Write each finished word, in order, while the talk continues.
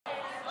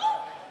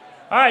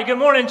All right, good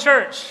morning,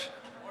 church.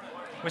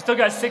 We still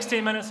got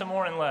 16 minutes of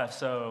morning left,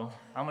 so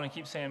I'm going to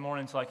keep saying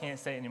morning until I can't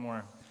say it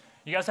anymore.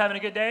 You guys having a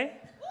good day?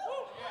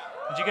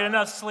 Did you get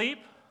enough sleep?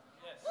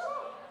 Yes.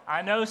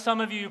 I know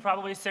some of you,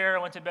 probably Sarah,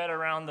 went to bed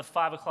around the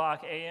 5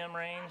 o'clock a.m.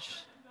 range.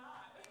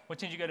 What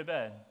time did you go to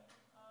bed?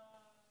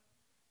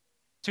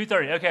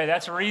 2:30. Okay,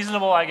 that's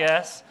reasonable, I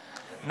guess.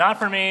 Not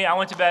for me. I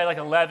went to bed like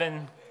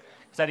 11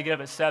 because I had to get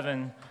up at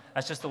 7.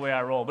 That's just the way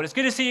I roll. But it's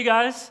good to see you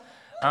guys.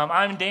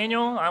 I'm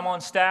Daniel. I'm on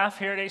staff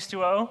here at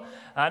H2O.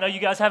 I know you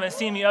guys haven't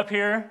seen me up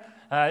here.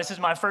 This is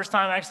my first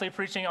time actually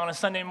preaching on a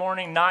Sunday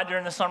morning, not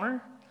during the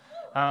summer.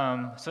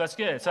 So that's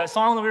good. So that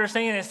song that we were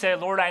singing, it said,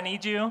 "Lord, I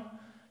need you."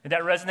 Did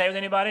that resonate with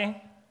anybody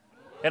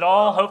at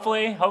all?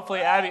 Hopefully,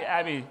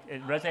 Abby,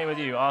 it resonated with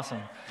you.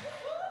 Awesome.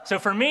 So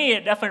for me,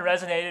 it definitely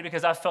resonated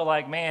because I felt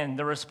like, man,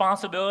 the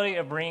responsibility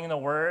of bringing the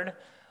word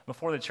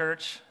before the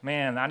church,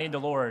 man, I need the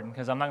Lord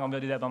because I'm not going to be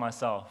able to do that by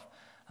myself.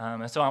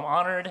 And so I'm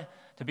honored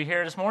to be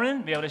here this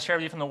morning, be able to share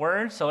with you from the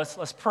Word. So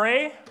let's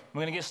pray. We're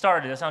going to get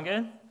started. Does that sound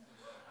good?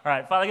 All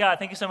right, Father God,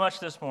 thank you so much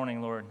this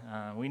morning, Lord.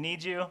 We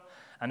need you.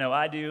 I know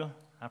I do.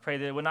 I pray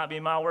that it would not be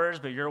my words,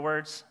 but your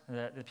words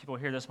that the people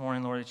hear this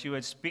morning, Lord, that you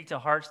would speak to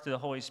hearts through the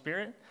Holy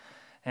Spirit.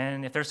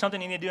 And if there's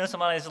something you need to do in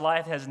somebody's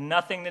life that has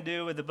nothing to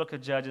do with the book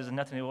of Judges and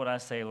nothing to do with what I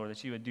say, Lord,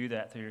 that you would do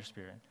that through your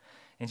Spirit.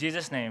 In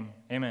Jesus' name,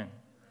 amen.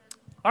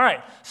 All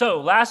right,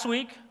 so last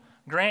week,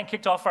 Grant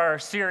kicked off our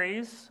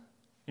series.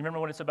 You remember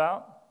what it's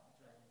about?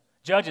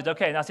 Judges.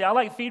 Okay, now see, I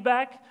like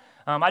feedback.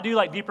 I do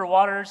like Deeper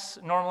Waters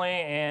normally,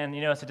 and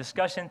it's a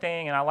discussion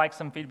thing, and I like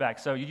some feedback.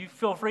 So you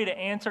feel free to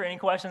answer any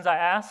questions I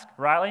ask.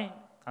 Riley,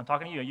 I'm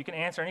talking to you. You can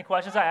answer any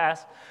questions I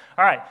ask.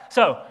 All right,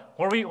 so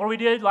what we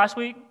did last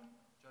week?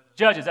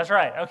 Judges, that's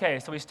right. Okay,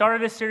 so we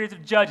started a series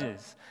of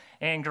Judges,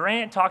 and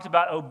Grant talked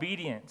about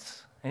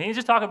obedience. And he didn't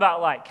just talk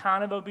about like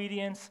kind of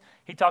obedience.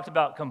 He talked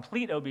about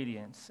complete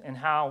obedience and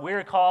how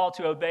we're called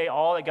to obey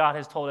all that God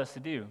has told us to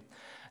do.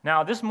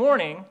 Now, this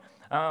morning,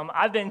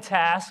 I've been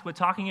tasked with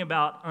talking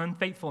about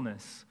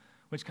unfaithfulness,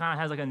 which kind of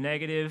has like a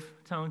negative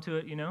tone to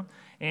it,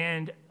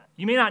 And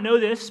you may not know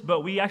this,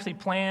 but we actually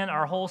plan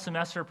our whole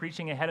semester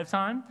preaching ahead of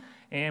time,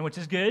 and which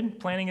is good.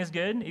 Planning is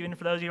good. Even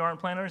for those of you who aren't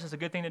planners, it's a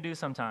good thing to do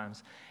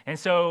sometimes. And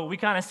so we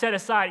kind of set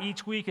aside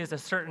each week as a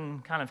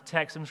certain kind of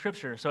text from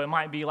Scripture. So it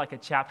might be like a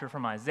chapter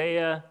from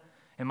Isaiah.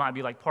 It might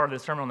be like part of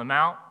the Sermon on the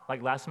Mount,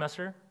 like last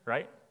semester,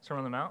 right?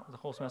 Sermon on the Mount, the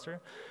whole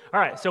semester. All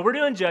right, so we're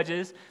doing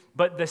Judges,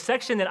 but the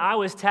section that I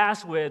was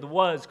tasked with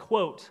was,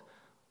 quote,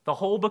 the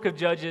whole book of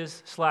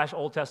Judges /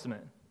 Old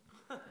Testament.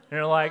 And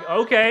you're like,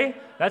 okay,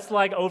 that's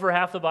like over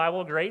half the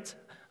Bible, great.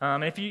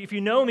 And if you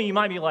know me, you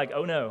might be like,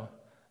 oh no,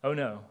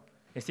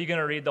 is he going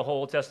to read the whole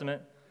Old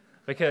Testament?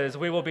 Because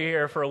we will be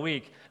here for a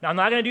week. Now, I'm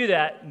not going to do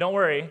that, don't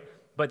worry,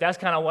 but that's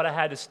kind of what I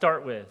had to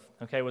start with,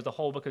 okay, was the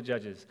whole book of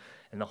Judges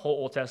and the whole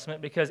Old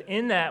Testament, because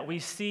in that we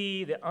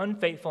see the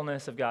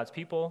unfaithfulness of God's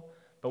people,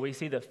 but we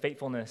see the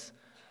faithfulness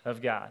of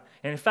God.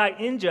 And in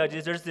fact, in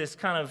Judges, there's this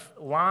kind of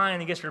line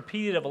that gets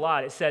repeated a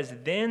lot. It says,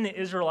 "Then the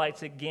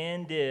Israelites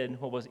again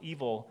did what was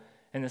evil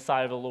in the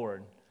sight of the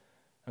Lord."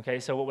 Okay,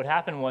 so what would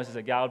happen is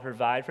that God would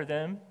provide for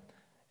them,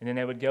 and then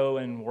they would go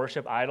and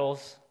worship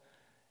idols,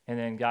 and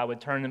then God would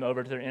turn them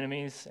over to their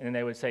enemies, and then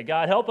they would say,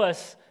 "God, help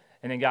us,"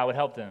 and then God would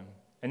help them.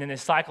 And then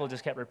this cycle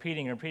just kept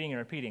repeating and repeating and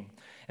repeating.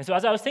 And so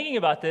as I was thinking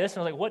about this,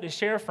 I was like, what to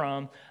share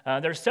from?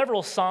 There's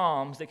several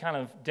Psalms that kind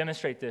of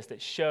demonstrate this,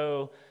 that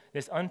show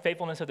this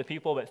unfaithfulness of the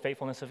people, but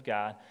faithfulness of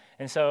God.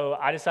 And so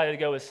I decided to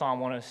go with Psalm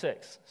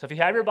 106. So if you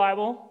have your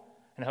Bible,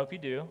 and I hope you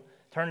do,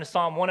 turn to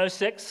Psalm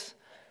 106.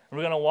 And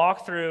we're going to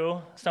walk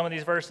through some of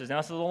these verses. Now,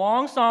 this is a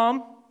long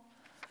psalm.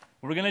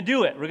 We're going to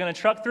do it. We're going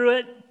to truck through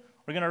it.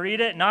 We're going to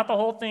read it, not the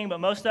whole thing, but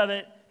most of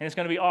it, and it's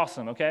going to be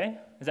awesome, okay?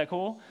 Is that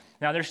cool?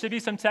 Now, there should be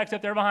some text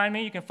up there behind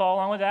me. You can follow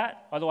along with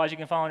that. Otherwise, you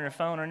can follow on your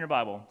phone or in your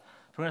Bible.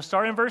 So we're going to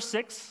start in verse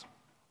 6.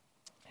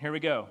 Here we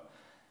go.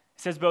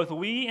 It says, "Both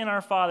we and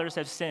our fathers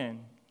have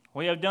sinned.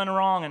 We have done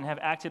wrong and have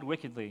acted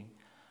wickedly.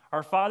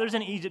 Our fathers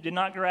in Egypt did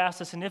not grasp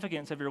the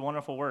significance of your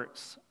wonderful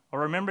works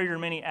or remember your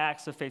many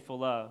acts of faithful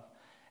love.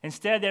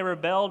 Instead, they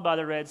rebelled by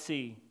the Red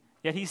Sea.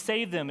 Yet he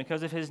saved them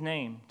because of his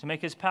name, to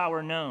make his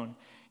power known.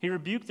 He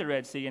rebuked the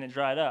Red Sea, and it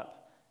dried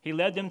up. He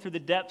led them through the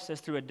depths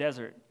as through a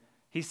desert.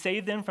 He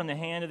saved them from the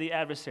hand of the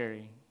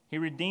adversary. He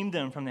redeemed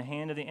them from the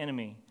hand of the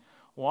enemy.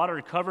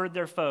 Water covered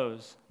their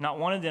foes. Not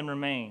one of them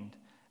remained.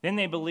 Then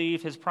they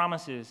believed his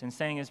promises and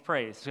sang his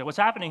praise." So what's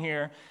happening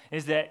here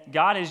is that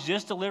God has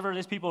just delivered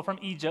his people from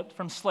Egypt,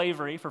 from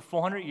slavery for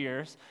 400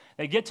 years.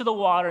 They get to the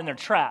water and they're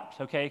trapped,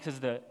 okay,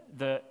 because the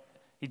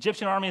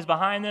Egyptian army is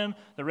behind them.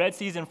 The Red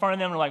Sea is in front of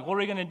them. They're like, what are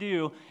we going to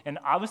do? And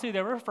obviously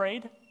they were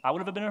afraid. I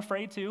would have been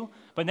afraid too.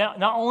 But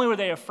not only were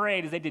they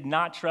afraid, is they did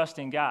not trust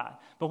in God.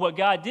 But what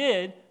God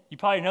did, you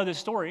probably know this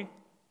story,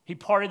 he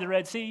parted the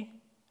Red Sea,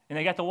 and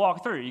they got to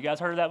walk through. You guys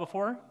heard of that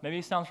before? Maybe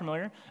it sounds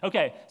familiar.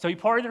 Okay, so he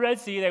parted the Red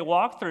Sea, they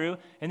walked through,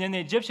 and then the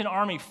Egyptian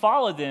army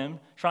followed them,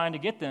 trying to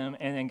get them,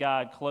 and then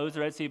God closed the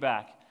Red Sea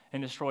back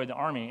and destroyed the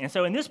army. And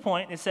so in this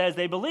point, it says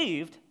they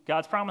believed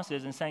God's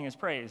promises and sang his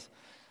praise.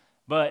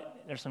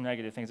 But there's some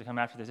negative things that come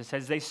after this. It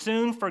says, they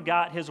soon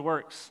forgot his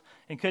works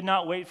and could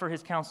not wait for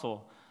his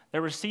counsel.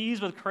 They were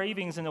seized with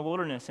cravings in the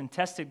wilderness and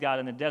tested God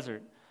in the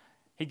desert.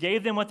 He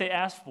gave them what they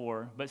asked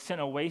for, but sent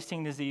a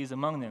wasting disease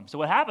among them. So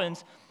what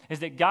happens is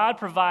that God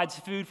provides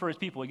food for his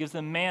people. He gives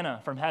them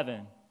manna from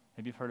heaven.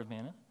 Maybe you've heard of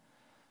manna.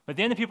 But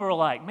then the people are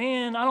like,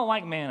 man, I don't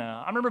like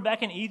manna. I remember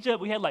back in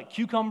Egypt, we had like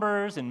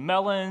cucumbers and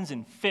melons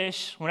and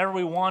fish whenever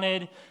we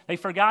wanted. They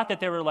forgot that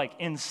they were like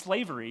in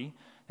slavery.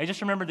 They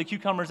just remembered the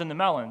cucumbers and the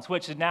melons,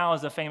 which now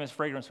is a famous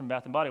fragrance from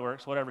Bath & Body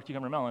Works, whatever,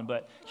 cucumber melon,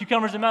 but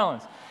cucumbers and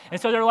melons. And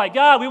so they're like,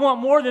 God, we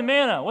want more than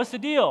manna. What's the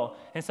deal?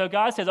 And so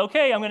God says,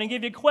 okay, I'm going to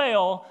give you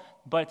quail,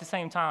 but at the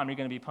same time, you're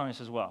going to be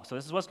punished as well. So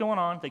this is what's going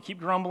on. They keep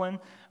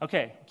grumbling.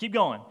 Okay, keep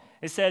going.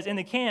 It says, in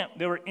the camp,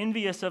 they were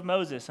envious of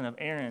Moses and of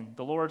Aaron,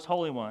 the Lord's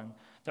Holy One.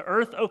 The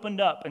earth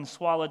opened up and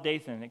swallowed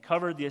Dathan. It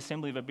covered the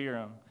assembly of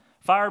Abiram.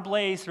 Fire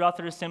blazed throughout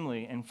their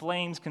assembly, and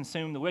flames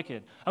consumed the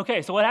wicked.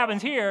 Okay, so what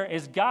happens here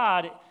is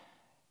God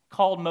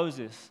called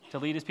Moses to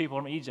lead his people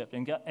from Egypt,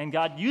 and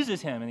God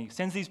uses him, and he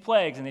sends these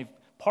plagues, and they've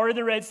parted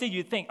the Red Sea.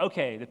 You'd think,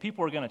 okay, the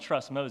people are going to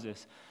trust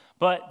Moses.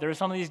 But there are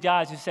some of these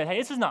guys who said, hey,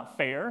 this is not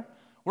fair.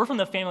 We're from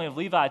the family of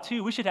Levi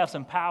too. We should have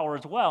some power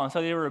as well. And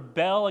so they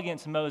rebel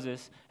against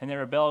Moses, and they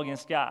rebel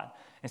against God.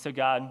 And so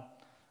God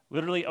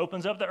literally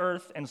opens up the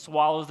earth and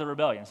swallows the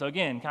rebellion. So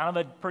again, kind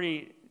of a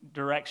pretty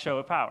direct show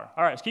of power.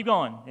 All right, let's keep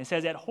going. It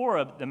says, at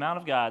Horeb, the Mount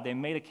of God, they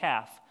made a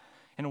calf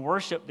and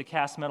worshiped the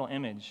cast metal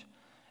image.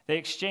 They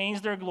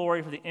exchanged their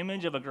glory for the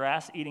image of a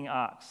grass-eating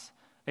ox.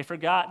 They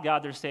forgot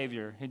God their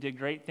Savior, who did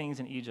great things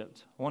in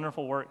Egypt,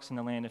 wonderful works in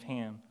the land of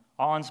Ham,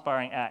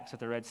 awe-inspiring acts at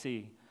the Red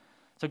Sea.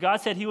 So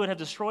God said he would have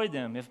destroyed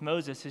them if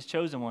Moses, his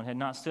chosen one, had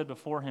not stood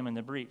before him in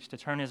the breach to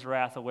turn his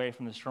wrath away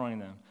from destroying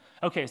them.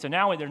 Okay, so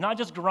now they're not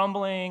just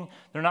grumbling,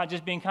 they're not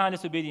just being kind of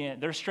disobedient,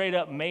 they're straight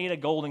up made a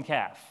golden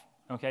calf.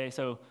 Okay,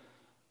 so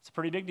it's a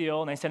pretty big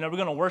deal. And they said, no, we're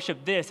going to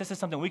worship this. This is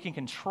something we can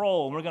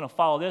control, and we're going to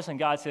follow this. And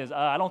God says,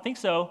 I don't think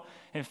so.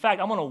 In fact,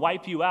 I'm going to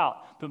wipe you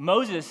out. But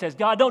Moses says,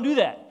 God, don't do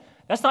that.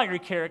 That's not your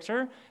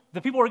character.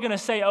 The people are going to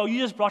say, oh, you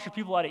just brought your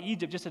people out of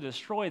Egypt just to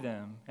destroy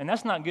them. And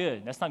that's not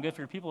good. That's not good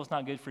for your people. It's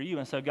not good for you.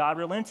 And so God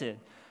relented.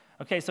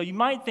 Okay, so you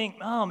might think,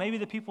 oh, maybe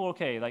the people are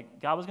okay. Like,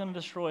 God was going to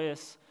destroy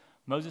us.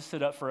 Moses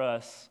stood up for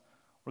us.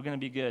 We're going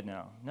to be good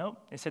now. Nope.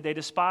 It said they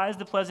despised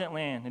the pleasant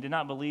land and did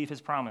not believe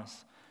his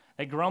promise.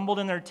 They grumbled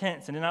in their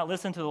tents and did not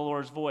listen to the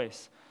Lord's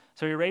voice.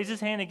 So he raised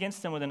his hand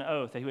against them with an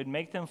oath that he would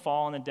make them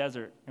fall in the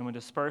desert and would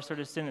disperse their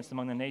descendants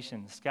among the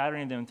nations,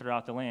 scattering them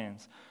throughout the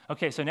lands.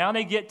 Okay, so now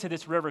they get to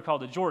this river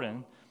called the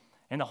Jordan,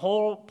 and the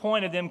whole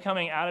point of them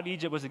coming out of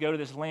Egypt was to go to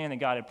this land that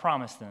God had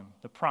promised them,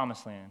 the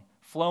promised land,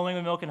 flowing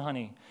with milk and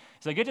honey.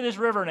 So they get to this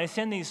river, and they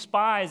send these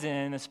spies in,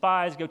 and the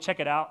spies go check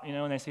it out,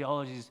 and they see,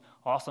 oh, these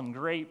awesome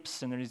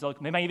grapes, and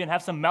they might even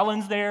have some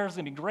melons there. It's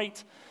going to be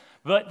great.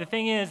 But the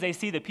thing is, they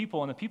see the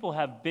people, and the people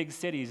have big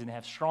cities, and they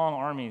have strong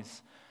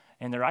armies,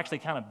 and they're actually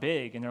kind of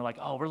big, and they're like,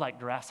 oh, we're like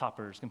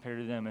grasshoppers compared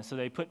to them. And so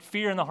they put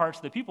fear in the hearts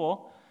of the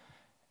people,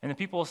 and the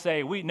people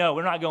say, no,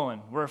 we're not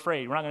going. We're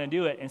afraid. We're not going to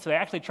do it. And so they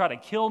actually try to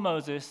kill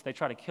Moses, they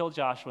try to kill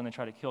Joshua, and they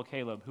try to kill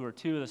Caleb, who are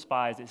two of the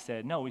spies that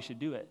said, no, we should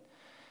do it.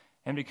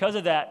 And because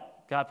of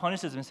that, God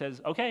punishes them and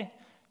says, okay,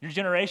 your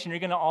generation, you're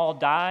going to all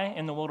die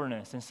in the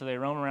wilderness. And so they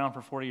roam around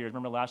for 40 years.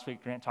 Remember last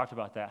week, Grant talked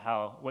about that,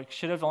 how what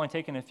should have only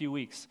taken a few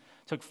weeks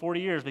took 40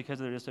 years because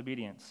of their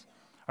disobedience.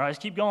 All right, let's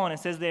keep going. It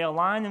says they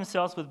aligned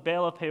themselves with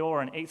Baal of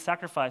Peor and ate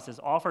sacrifices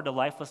offered to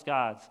lifeless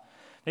gods.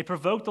 They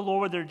provoked the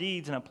Lord with their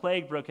deeds, and a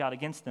plague broke out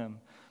against them.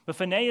 But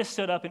Phinehas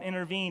stood up and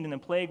intervened, and the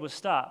plague was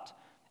stopped.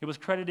 It was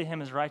credited to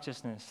him as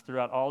righteousness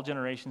throughout all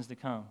generations to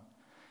come.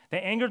 They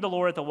angered the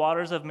Lord at the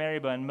waters of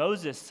Meribah, and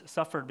Moses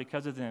suffered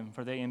because of them,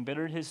 for they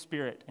embittered his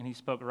spirit, and he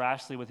spoke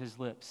rashly with his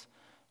lips.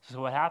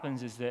 So what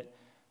happens is that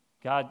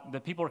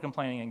the people are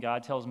complaining, and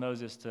God tells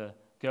Moses to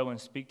go and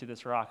speak to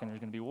this rock, and there's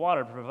going to be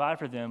water to provide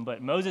for them.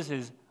 But Moses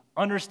is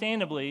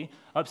understandably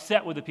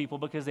upset with the people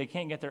because they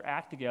can't get their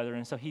act together,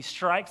 and so he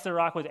strikes the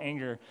rock with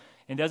anger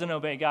and doesn't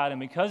obey God, and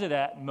because of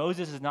that,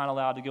 Moses is not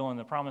allowed to go in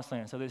the promised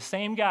land. So the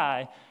same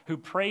guy who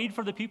prayed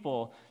for the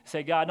people to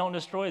say, God, don't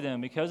destroy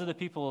them, because of the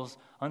people's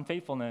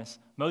unfaithfulness,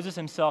 Moses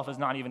himself is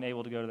not even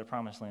able to go to the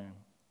promised land.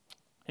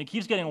 It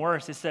keeps getting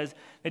worse. It says,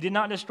 they did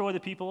not destroy the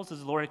peoples as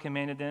the Lord had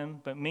commanded them,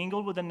 but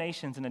mingled with the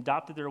nations and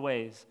adopted their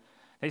ways.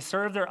 They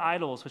served their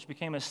idols, which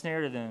became a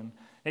snare to them.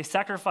 They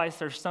sacrificed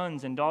their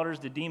sons and daughters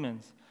to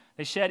demons.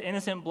 They shed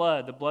innocent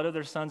blood, the blood of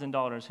their sons and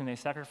daughters, whom they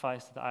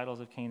sacrificed to the idols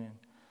of Canaan.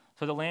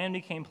 So the land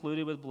became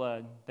polluted with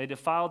blood. They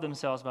defiled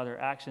themselves by their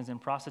actions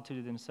and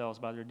prostituted themselves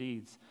by their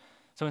deeds.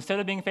 So instead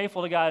of being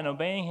faithful to God and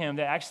obeying him,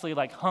 they actually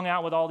hung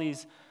out with all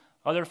these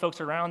other folks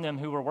around them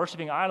who were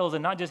worshiping idols,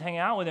 and not just hang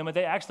out with them, but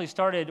they actually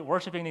started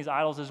worshiping these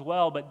idols as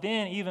well. But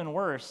then, even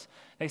worse,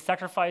 they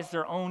sacrificed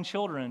their own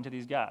children to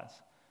these guys.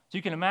 So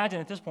you can imagine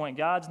at this point,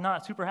 God's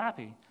not super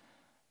happy.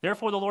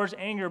 Therefore, the Lord's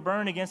anger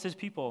burned against his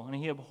people, and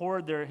he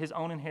abhorred his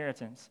own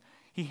inheritance.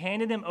 He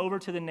handed them over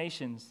to the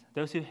nations.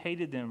 Those who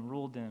hated them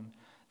ruled them.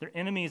 Their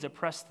enemies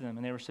oppressed them,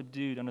 and they were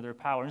subdued under their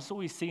power. And this is what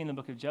we see in the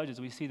book of Judges.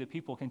 We see the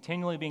people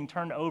continually being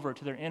turned over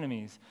to their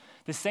enemies.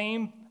 The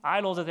same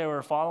idols that they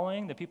were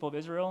following, the people of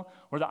Israel,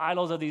 were the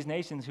idols of these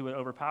nations who would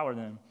overpower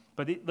them.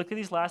 But look at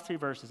these last 3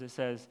 verses. It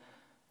says,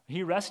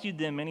 he rescued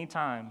them many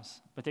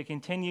times, but they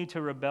continued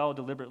to rebel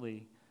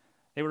deliberately.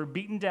 They were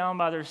beaten down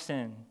by their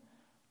sin.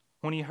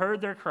 When he heard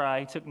their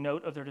cry, he took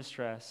note of their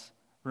distress,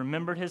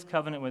 remembered his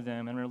covenant with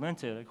them, and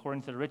relented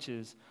according to the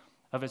riches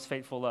of his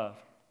faithful love.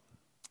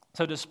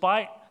 So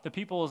despite the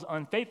people's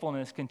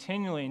unfaithfulness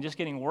continually and just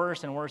getting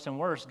worse and worse and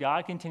worse,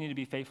 God continued to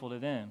be faithful to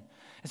them.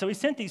 And so he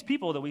sent these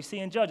people that we see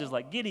in Judges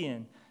like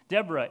Gideon,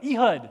 Deborah,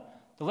 Ehud,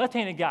 the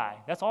left-handed guy.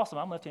 That's awesome.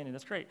 I'm left-handed.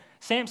 That's great.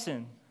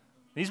 Samson.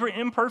 These were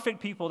imperfect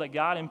people that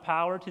God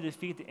empowered to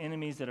defeat the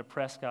enemies that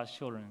oppress God's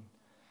children.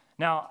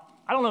 Now,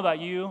 I don't know about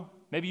you.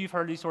 Maybe you've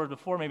heard these stories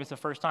before. Maybe it's the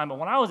first time. But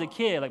when I was a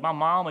kid, like my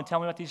mom would tell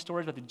me about these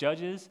stories about the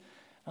judges.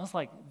 And I was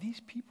like, these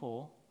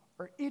people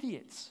are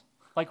idiots.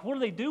 Like, what are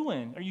they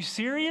doing? Are you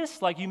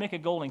serious? Like, you make a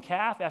golden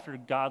calf after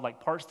God,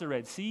 like, parts the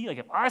Red Sea? Like,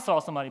 if I saw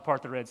somebody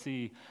part the Red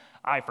Sea,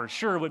 I for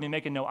sure wouldn't be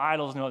making no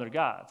idols, no other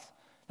gods.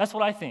 That's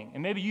what I think.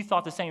 And maybe you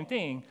thought the same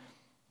thing.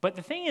 But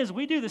the thing is,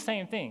 we do the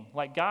same thing.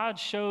 Like, God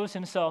shows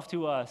himself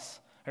to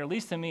us, or at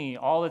least to me,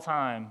 all the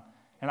time.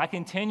 And I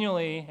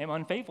continually am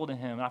unfaithful to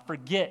him. And I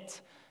forget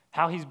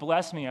how he's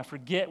blessed me. I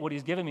forget what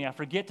he's given me. I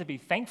forget to be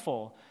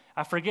thankful.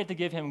 I forget to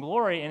give him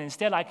glory. And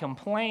instead, I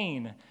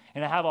complain.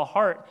 And I have a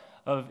heart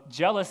of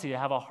jealousy, I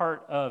have a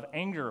heart of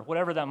anger,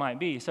 whatever that might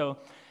be. So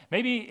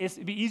maybe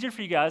it'd be easier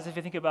for you guys if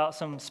you think about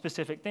some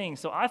specific things.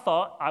 So I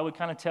thought I would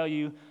kind of tell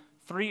you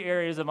 3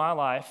 areas of my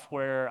life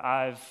where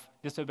I've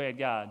disobeyed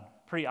God,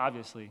 pretty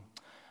obviously.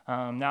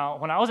 Now,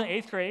 when I was in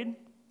 8th grade,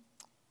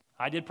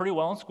 I did pretty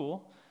well in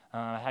school.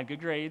 I had good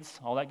grades,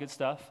 all that good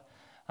stuff.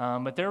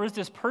 But there was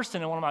this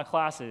person in one of my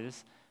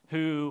classes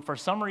who, for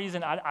some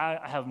reason, I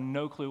have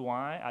no clue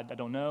why. I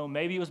don't know.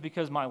 Maybe it was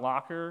because my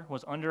locker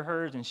was under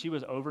hers and she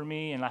was over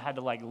me and I had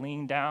to like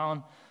lean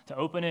down to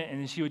open it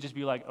and she would just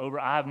be like over.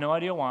 I have no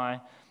idea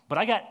why, but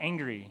I got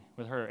angry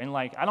with her. And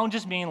like, I don't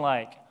just mean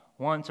like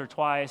once or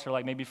twice or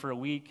like maybe for a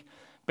week.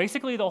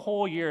 Basically, the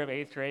whole year of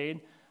 8th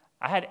grade,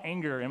 I had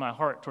anger in my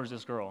heart towards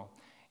this girl.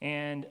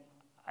 And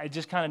I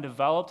just kind of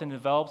developed and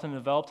developed and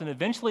developed, and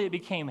eventually it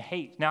became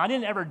hate. Now, I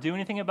didn't ever do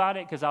anything about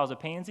it because I was a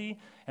pansy,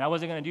 and I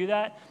wasn't going to do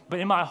that. But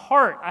in my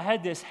heart, I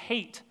had this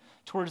hate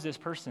towards this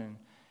person.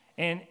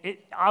 And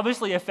it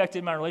obviously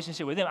affected my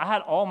relationship with him. I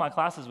had all my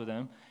classes with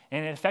him,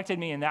 and it affected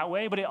me in that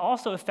way, but it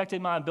also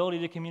affected my ability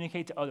to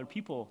communicate to other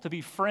people, to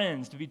be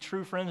friends, to be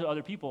true friends with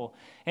other people.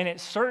 And it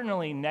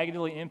certainly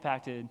negatively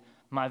impacted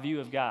my view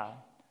of God.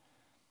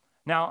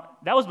 Now,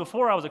 that was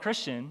before I was a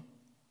Christian,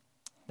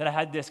 that I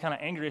had this kind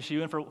of anger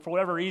issue, and for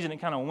whatever reason, it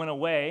kind of went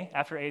away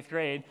after 8th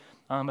grade.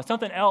 But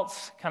something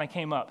else kind of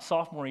came up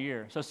sophomore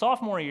year. So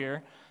sophomore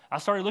year, I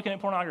started looking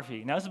at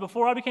pornography. Now, this is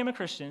before I became a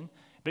Christian,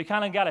 but it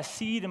kind of got a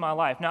seed in my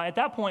life. Now, at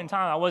that point in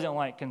time, I wasn't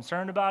like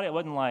concerned about it. It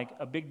wasn't like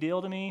a big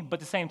deal to me. But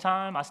at the same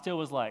time, I still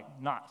was like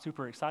not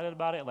super excited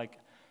about it. Like,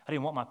 I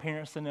didn't want my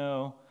parents to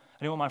know. I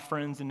didn't want my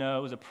friends to know.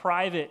 It was a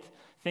private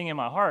thing in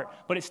my heart,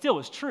 but it still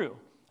was true.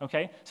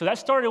 Okay, so that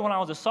started when I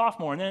was a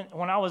sophomore, and then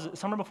when I was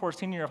summer before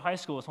senior year of high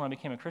school is when I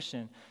became a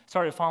Christian,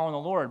 started following the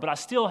Lord. But I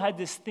still had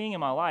this thing in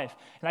my life,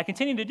 and I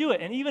continued to do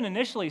it. And even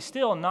initially,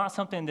 still not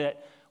something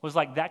that was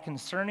like that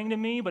concerning to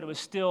me, but it was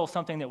still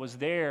something that was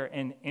there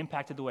and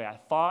impacted the way I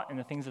thought and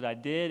the things that I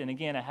did. And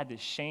again, I had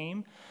this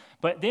shame.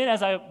 But then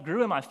as I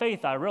grew in my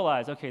faith, I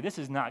realized, okay, this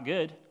is not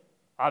good.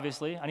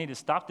 Obviously, I need to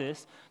stop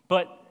this.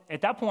 But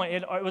at that point,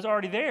 it was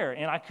already there,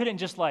 and I couldn't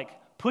just like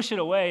push it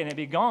away and it'd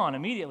be gone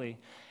immediately.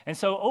 And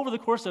so over the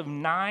course of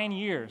 9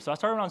 years, so I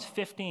started when I was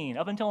 15,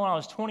 up until when I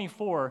was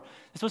 24,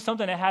 this was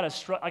something that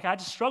I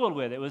just struggled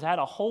with. It had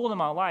a hole in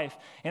my life,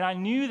 and I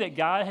knew that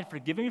God had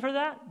forgiven me for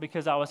that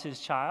because I was his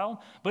child,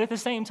 but at the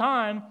same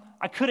time,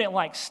 I couldn't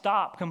like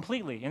stop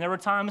completely. And there were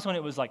times when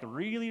it was like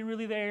really,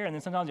 really there, and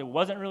then sometimes it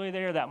wasn't really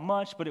there that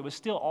much, but it was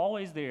still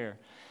always there.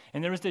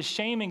 And there was this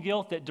shame and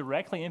guilt that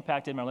directly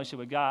impacted my relationship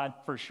with God,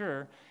 for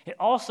sure. It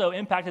also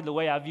impacted the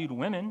way I viewed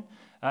women.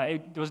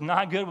 It was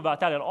not good about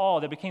that at all.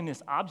 They became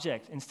this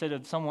object instead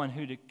of someone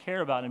who to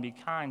care about and be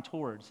kind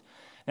towards.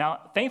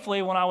 Now,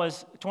 thankfully, when I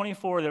was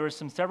 24, there were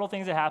several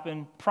things that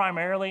happened.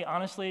 Primarily,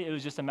 honestly, it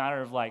was just a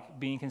matter of like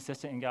being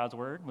consistent in God's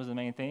word was the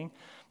main thing.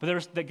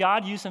 But that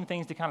God used some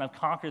things to kind of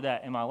conquer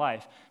that in my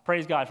life.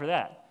 Praise God for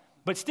that.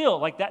 But still,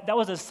 like that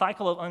was a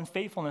cycle of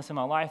unfaithfulness in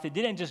my life that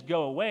didn't just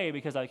go away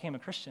because I became a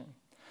Christian.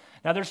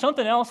 Now, there's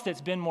something else that's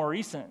been more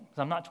recent,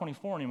 because I'm not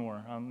 24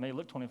 anymore. I may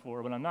look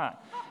 24, but I'm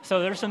not. So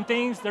there's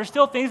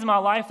still things in my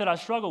life that I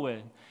struggle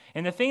with.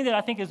 And the thing that I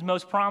think is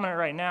most prominent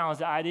right now is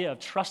the idea of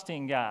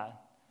trusting God.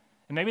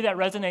 And maybe that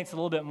resonates a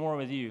little bit more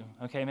with you.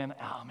 Okay, man,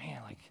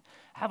 like,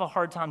 I have a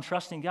hard time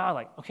trusting God.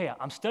 Like, okay,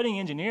 I'm studying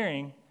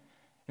engineering,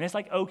 and it's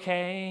like,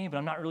 okay, but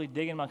I'm not really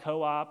digging my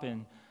co-op,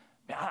 and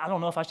I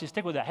don't know if I should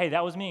stick with that. Hey,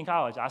 that was me in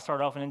college. I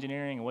started off in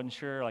engineering and wasn't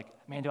sure, like,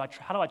 man,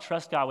 how do I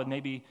trust God with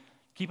maybe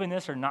keeping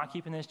this or not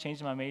keeping this,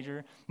 changing my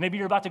major. Maybe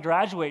you're about to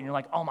graduate and you're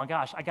like, oh my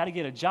gosh, I got to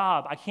get a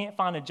job. I can't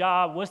find a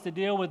job. What's the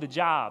deal with the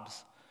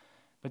jobs?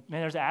 But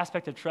man, there's an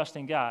aspect of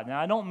trusting God. Now,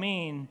 I don't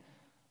mean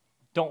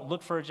don't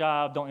look for a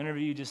job, don't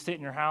interview, just sit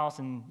in your house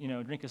and,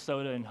 drink a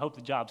soda and hope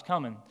the job's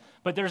coming.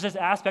 But there's this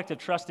aspect of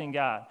trusting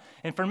God.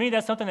 And for me,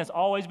 that's something that's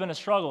always been a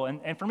struggle.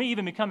 And for me,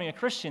 even becoming a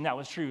Christian, that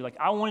was true. Like,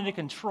 I wanted to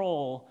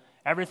control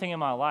everything in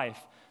my life.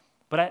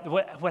 But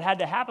what had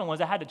to happen was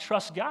I had to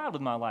trust God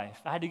with my life.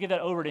 I had to give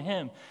that over to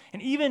Him.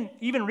 And even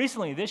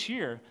recently, this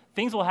year,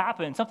 things will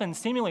happen, something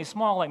seemingly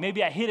small, like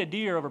maybe I hit a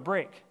deer over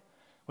break,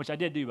 which I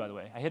did do, by the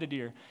way. I hit a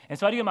deer. And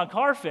so I had to get my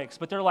car fixed,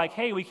 but they're like,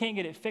 hey, we can't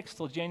get it fixed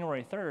till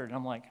January 3rd. And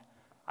I'm like,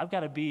 I've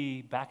got to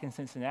be back in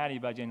Cincinnati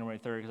by January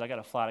 3rd because I got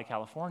to fly to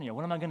California.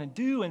 What am I going to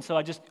do? And so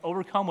I just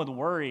overcome with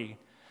worry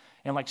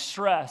and like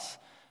stress,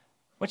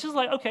 which is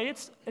like, okay,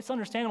 it's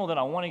understandable that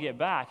I want to get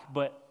back,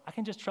 but I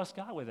can just trust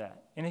God with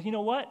that. And if you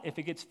know what? If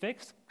it gets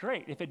fixed,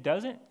 great. If it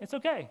doesn't, it's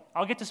okay.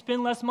 I'll get to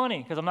spend less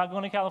money because I'm not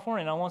going to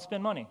California and I won't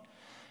spend money.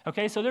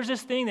 Okay, so there's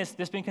this thing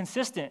that's been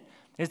consistent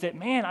is that,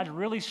 man, I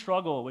really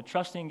struggle with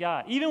trusting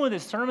God. Even with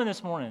this sermon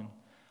this morning,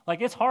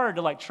 like it's hard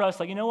to like trust,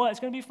 like, you know what? It's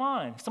going to be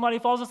fine. If somebody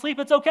falls asleep,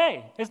 it's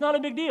okay. It's not a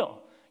big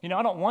deal. I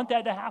don't want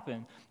that to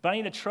happen, but I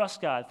need to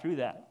trust God through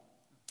that.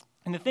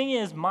 And the thing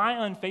is,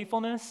 my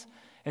unfaithfulness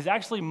is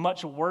actually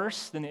much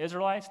worse than the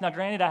Israelites. Now,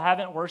 granted, I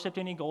haven't worshiped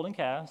any golden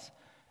calves.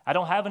 I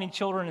don't have any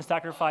children and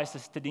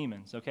sacrifices to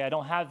demons, okay? I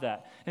don't have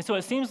that. And so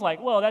it seems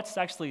like, well, that's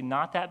actually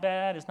not that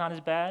bad. It's not as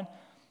bad.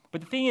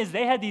 But the thing is,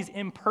 they had these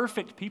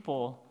imperfect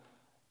people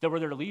that were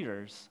their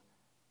leaders.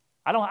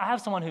 I have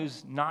someone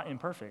who's not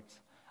imperfect.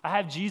 I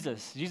have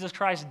Jesus. Jesus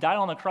Christ died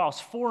on the cross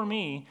for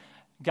me,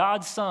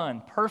 God's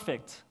Son,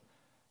 perfect.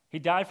 He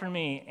died for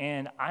me,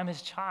 and I'm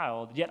His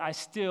child, yet I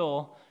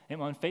still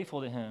am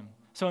unfaithful to Him.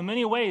 So in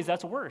many ways,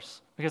 that's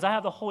worse because I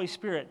have the Holy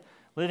Spirit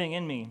living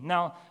in me.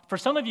 Now, for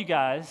some of you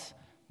guys,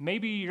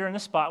 maybe you're in a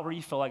spot where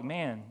you feel like,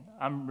 man,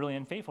 I'm really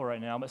unfaithful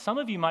right now. But some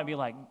of you might be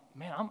like,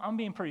 man, I'm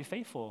being pretty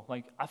faithful.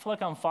 Like, I feel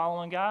like I'm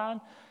following God.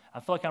 I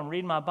feel like I'm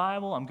reading my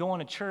Bible. I'm going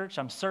to church.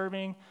 I'm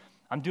serving.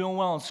 I'm doing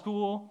well in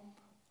school.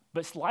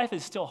 But life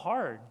is still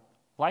hard.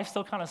 Life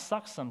still kind of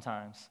sucks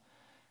sometimes.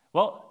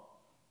 Well,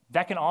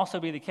 that can also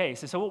be the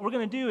case. And so what we're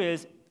going to do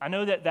is, I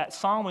know that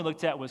psalm we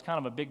looked at was kind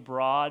of a big,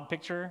 broad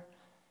picture.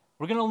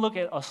 We're going to look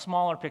at a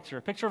smaller picture,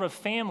 a picture of a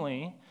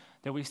family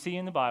that we see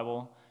in the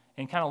Bible,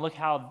 and kind of look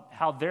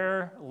how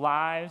their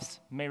lives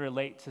may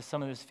relate to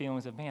some of these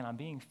feelings of, man, I'm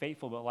being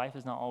faithful, but life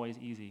is not always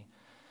easy.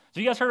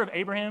 So you guys heard of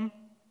Abraham?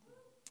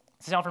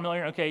 Does it sound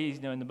familiar? Okay, he's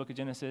in the book of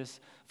Genesis.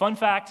 Fun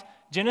fact,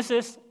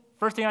 Genesis,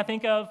 first thing I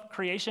think of,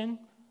 creation.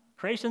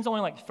 Creation's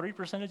only like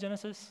 3% of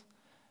Genesis.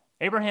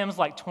 Abraham's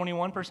like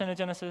 21% of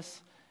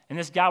Genesis. And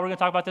this guy we're going to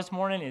talk about this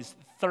morning is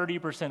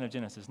 30% of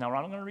Genesis. Now,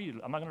 I'm not going to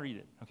read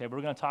it, okay? But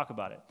we're going to talk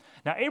about it.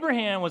 Now,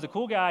 Abraham was a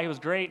cool guy. He was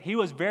great. He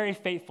was very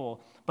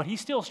faithful, but he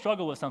still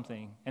struggled with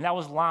something, and that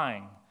was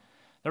lying.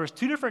 There was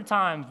 2 different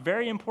times,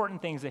 very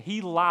important things that he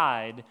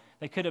lied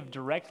that could have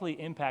directly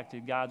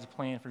impacted God's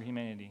plan for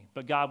humanity,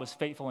 but God was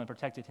faithful and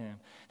protected him.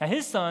 Now,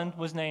 his son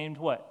was named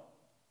what?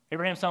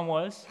 Abraham's son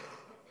was?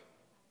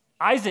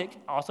 Isaac,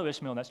 also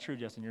Ishmael. That's true,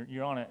 Justin.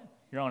 You're on it.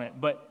 You're on it.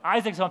 But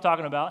Isaac's what I'm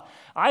talking about.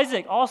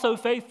 Isaac, also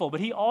faithful, but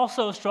he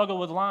also struggled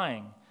with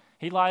lying.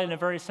 He lied in a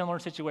very similar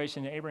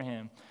situation to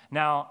Abraham.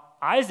 Now,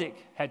 Isaac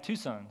had 2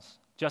 sons.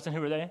 Justin,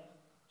 who were they?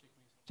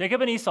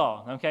 Jacob and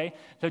Esau, okay?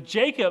 So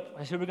Jacob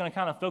is who we're going to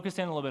kind of focus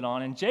in a little bit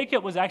on. And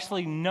Jacob was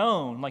actually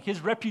known, like his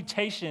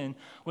reputation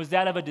was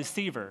that of a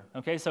deceiver,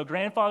 okay? So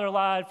grandfather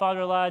lied,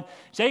 father lied.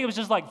 Jacob was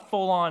just like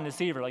full-on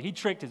deceiver. Like he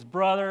tricked his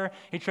brother,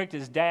 he tricked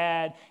his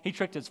dad, he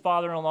tricked his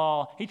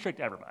father-in-law, he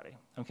tricked everybody,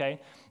 okay?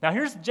 Now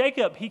here's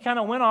Jacob. He kind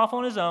of went off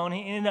on his own.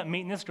 He ended up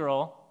meeting this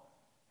girl,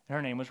 and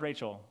her name was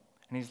Rachel.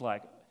 And he's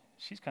like,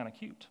 she's kind of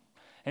cute.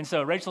 And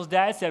so Rachel's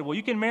dad said, well,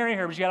 you can marry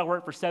her, but you got to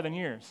work for 7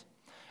 years.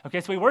 Okay,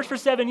 so he works for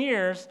 7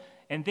 years,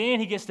 and then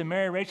he gets to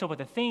marry Rachel. But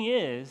the thing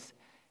is,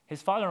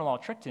 his father-in-law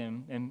tricked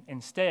him and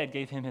instead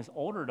gave him his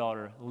older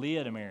daughter,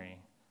 Leah, to marry.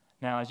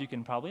 Now, as you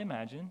can probably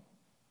imagine,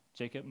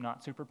 Jacob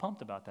not super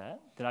pumped about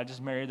that I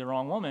just married the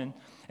wrong woman.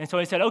 And so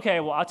he said, okay,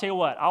 well, I'll tell you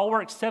what, I'll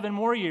work 7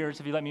 more years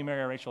if you let me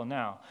marry Rachel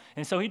now.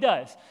 And so he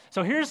does.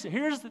 So here's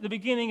the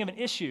beginning of an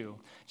issue.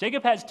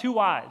 Jacob has 2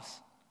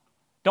 wives.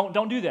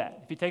 Don't do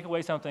that. If you take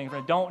away something,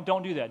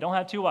 don't do that. Don't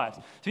have 2 wives.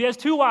 So he has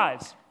 2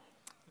 wives.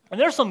 And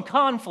there's some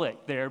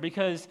conflict there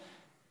because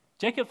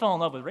Jacob fell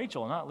in love with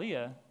Rachel, not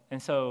Leah. And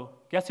so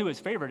guess who his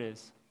favorite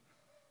is?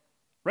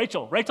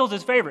 Rachel. Rachel's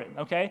his favorite,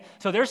 okay?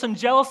 So there's some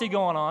jealousy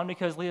going on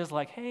because Leah's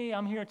like, hey,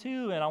 I'm here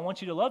too, and I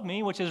want you to love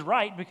me, which is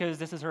right because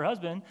this is her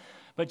husband.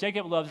 But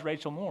Jacob loves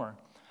Rachel more.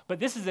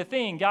 But this is the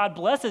thing. God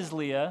blesses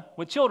Leah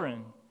with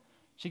children.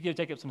 She gives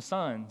Jacob some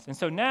sons. And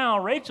so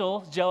now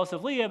Rachel's jealous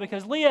of Leah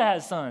because Leah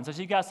has sons. So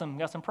she got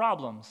some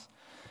problems.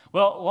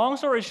 Well, long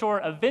story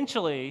short,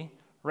 eventually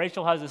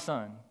Rachel has a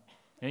son.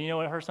 And you know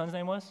what her son's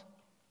name was?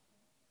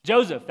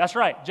 Joseph. That's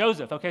right,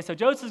 Joseph. Okay, so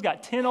Joseph's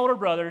got 10 older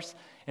brothers,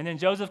 and then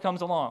Joseph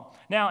comes along.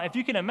 Now, if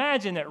you can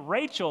imagine that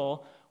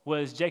Rachel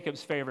was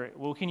Jacob's favorite.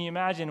 Well, can you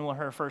imagine what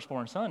her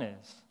firstborn son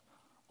is?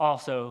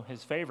 Also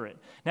his favorite.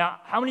 Now,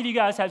 how many of you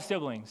guys have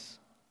siblings?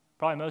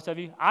 Probably most of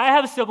you. I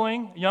have a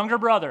sibling, younger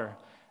brother.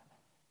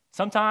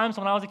 Sometimes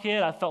when I was a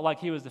kid, I felt like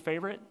he was the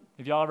favorite.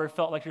 If y'all ever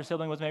felt like your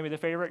sibling was maybe the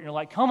favorite, and you're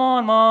like, come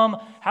on, Mom,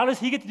 how does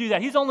he get to do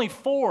that? He's only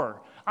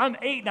 4. I'm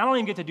 8, and I don't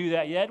even get to do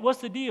that yet.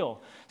 What's the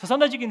deal? So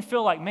sometimes you can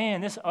feel like,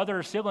 man, this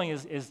other sibling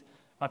is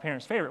my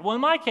parents' favorite. Well,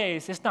 in my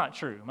case, it's not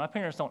true. My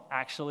parents don't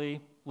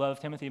actually love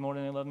Timothy more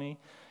than they love me.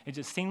 It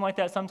just seemed like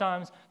that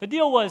sometimes. The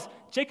deal was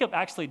Jacob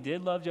actually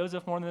did love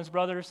Joseph more than his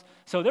brothers.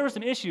 So there were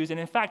some issues, and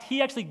in fact,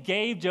 he actually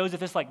gave Joseph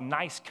this like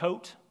nice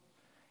coat.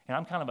 And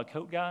I'm kind of a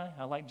coat guy.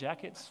 I like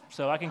jackets.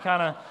 So I can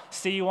kind of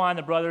see why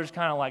the brothers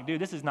kind of like, dude,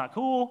 this is not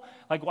cool.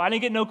 Like, well, I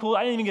didn't get no cool.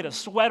 I didn't even get a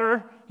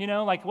sweater,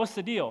 like what's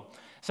the deal?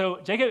 So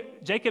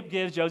Jacob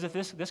gives Joseph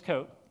this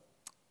coat.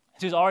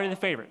 So he's already the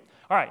favorite.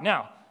 All right,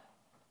 now,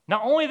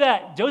 not only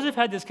that, Joseph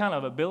had this kind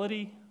of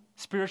ability,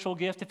 spiritual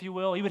gift, if you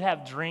will. He would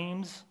have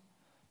dreams.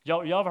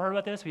 Y'all ever heard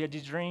about this? We had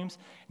these dreams.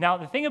 Now,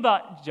 the thing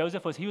about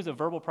Joseph was he was a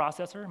verbal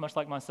processor, much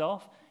like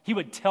myself. He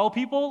would tell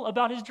people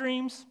about his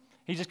dreams.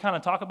 He just kind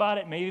of talk about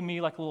it, maybe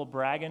me like a little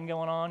bragging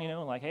going on,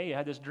 like, hey, I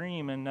had this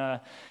dream, and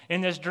in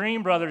this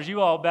dream, brothers,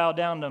 you all bow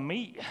down to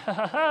me.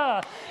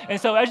 And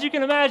so as you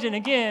can imagine,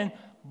 again,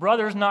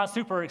 brothers not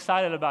super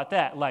excited about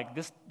that. Like,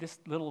 this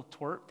little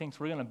twerp thinks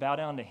we're going to bow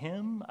down to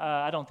him?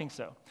 I don't think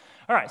so.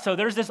 All right, so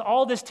there's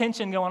all this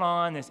tension going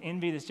on, this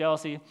envy, this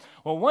jealousy.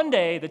 Well, one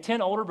day, the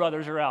 10 older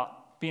brothers are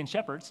out being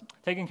shepherds,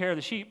 taking care of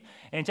the sheep,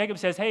 and Jacob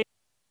says, hey,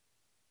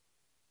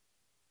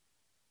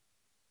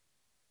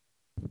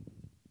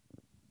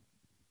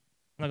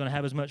 I'm not going to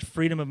have as much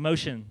freedom of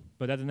motion,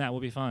 but other than that,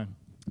 we'll be fine.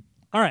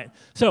 All right,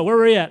 so where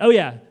were we at? Oh,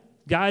 yeah,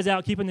 guys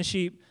out keeping the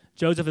sheep.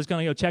 Joseph is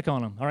going to go check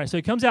on them. All right, so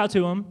he comes out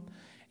to them,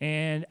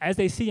 and as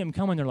they see him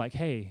coming, they're like,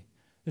 hey,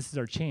 this is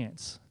our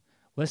chance.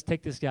 Let's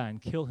take this guy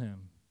and kill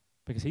him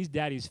because he's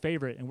daddy's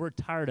favorite, and we're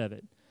tired of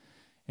it.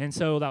 And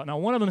so now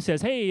one of them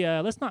says,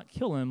 hey, let's not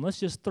kill him. Let's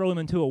just throw him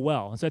into a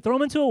well. And so they throw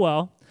him into a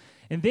well,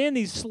 and then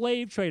these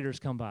slave traders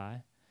come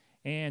by.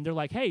 And they're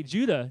like, hey,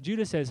 Judah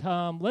says,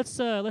 let's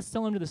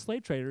sell him to the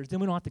slave traders. Then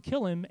we don't have to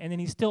kill him, and then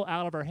he's still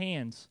out of our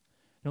hands.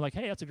 And they're like,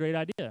 hey, that's a great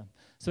idea.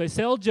 So they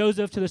sell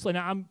Joseph to the slave.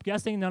 Now, I'm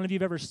guessing none of you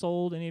have ever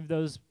sold any of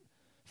those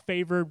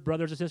favored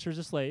brothers or sisters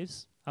as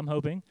slaves. I'm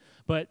hoping.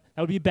 But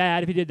that would be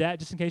bad if he did that,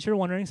 just in case you're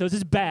wondering. So this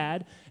is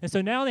bad. And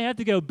so now they have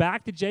to go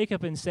back to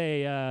Jacob and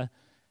say,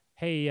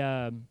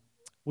 hey,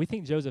 we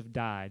think Joseph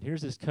died.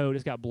 Here's this coat.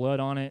 It's got blood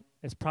on it.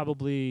 It's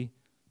probably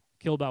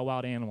killed by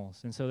wild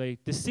animals. And so they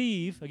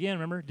deceive, again,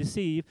 remember,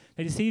 deceive.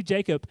 They deceive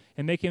Jacob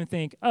and make him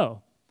think,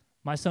 oh,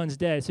 my son's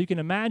dead. So you can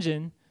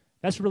imagine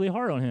that's really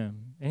hard on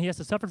him. And he has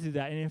to suffer through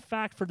that. And in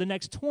fact, for the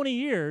next 20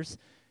 years,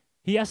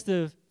 he has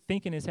to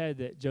think in his head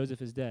that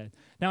Joseph is dead.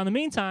 Now, in the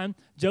meantime,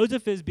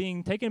 Joseph is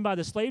being taken by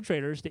the slave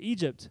traders to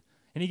Egypt.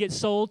 And he gets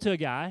sold to a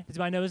guy. Does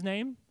anybody know his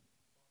name?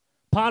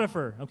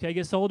 Potiphar. Okay, he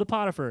gets sold to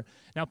Potiphar.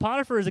 Now,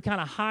 Potiphar is a kind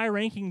of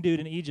high-ranking dude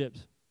in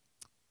Egypt.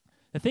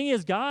 The thing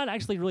is, God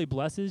actually really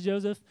blesses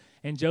Joseph,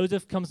 and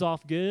Joseph comes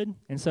off good,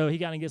 and so he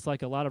kind of gets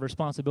like a lot of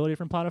responsibility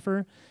from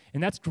Potiphar,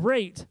 and that's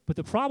great. But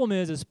the problem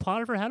is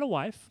Potiphar had a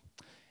wife,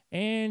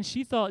 and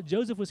she thought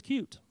Joseph was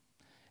cute,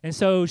 and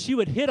so she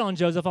would hit on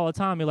Joseph all the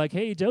time, be like,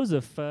 "Hey,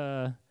 Joseph,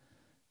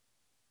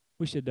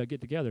 we should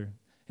get together."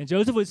 And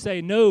Joseph would say,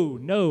 "No,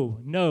 no,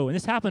 no," and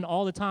this happened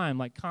all the time,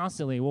 like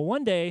constantly. Well,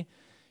 one day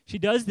she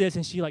does this,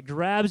 and she like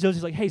grabs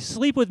Joseph, like, "Hey,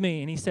 sleep with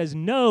me," and he says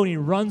no, and he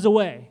runs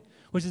away.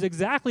 Which is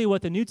exactly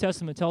what the New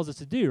Testament tells us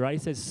to do, right? He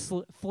says,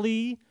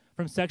 flee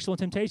from sexual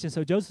temptation.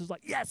 So Joseph's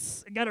like,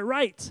 yes, I got it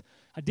right.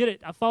 I did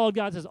it. I followed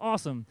God. Says,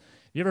 awesome.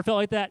 You ever felt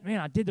like that?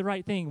 Man, I did the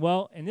right thing.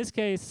 Well, in this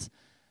case,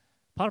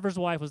 Potiphar's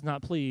wife was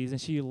not pleased,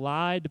 and she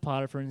lied to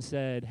Potiphar and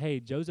said,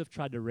 hey, Joseph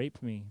tried to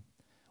rape me.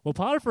 Well,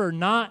 Potiphar,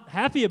 not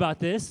happy about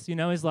this,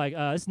 he's like,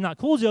 this is not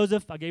cool,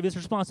 Joseph. I gave you this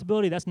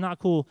responsibility. That's not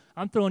cool.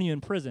 I'm throwing you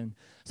in prison.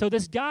 So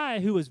this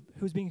guy who was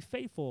being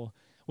faithful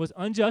was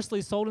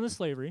unjustly sold into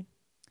slavery.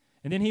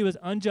 And then he was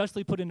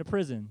unjustly put into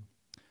prison.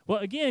 Well,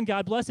 again,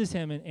 God blesses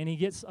him, and he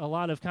gets a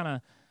lot of kind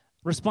of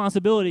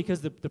responsibility because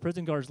the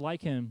prison guards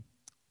like him.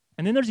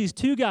 And then there's these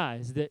two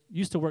guys that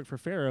used to work for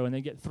Pharaoh, and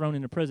they get thrown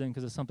into prison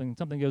because of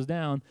something goes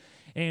down.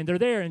 And they're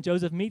there, and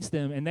Joseph meets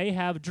them, and they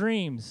have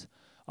dreams.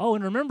 Oh,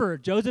 and remember,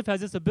 Joseph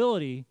has this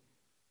ability.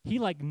 He,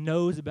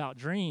 knows about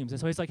dreams. And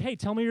so he's like, hey,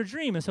 tell me your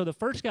dream. And so the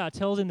first guy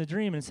tells him the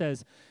dream and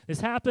says, this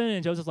happened.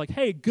 And Joseph's like,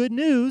 hey, good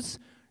news.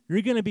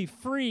 You're going to be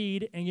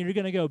freed, and you're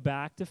going to go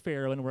back to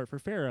Pharaoh and work for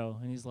Pharaoh.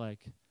 And he's like,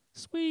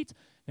 sweet.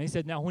 And he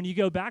said, now, when you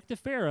go back to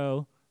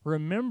Pharaoh,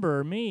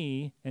 remember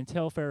me and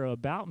tell Pharaoh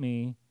about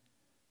me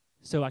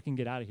so I can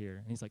get out of here.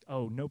 And he's like,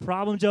 oh, no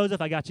problem,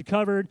 Joseph. I got you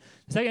covered.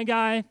 The second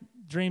guy,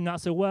 dreamed not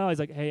so well. He's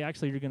like, hey,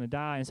 actually, you're going to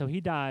die. And so he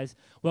dies.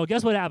 Well,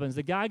 guess what happens?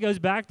 The guy goes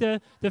back to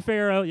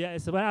Pharaoh. Yeah,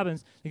 so what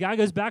happens? The guy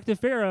goes back to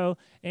Pharaoh,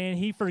 and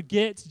he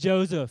forgets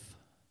Joseph.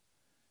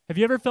 Have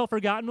you ever felt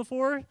forgotten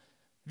before?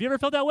 Have you ever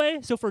felt that way?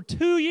 So for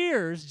 2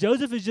 years,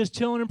 Joseph is just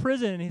chilling in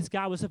prison, and his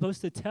guy was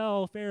supposed to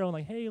tell Pharaoh,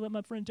 like, hey, let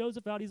my friend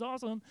Joseph out. He's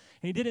awesome. And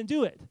he didn't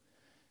do it.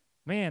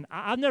 Man,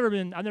 I've never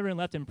been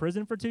left in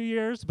prison for 2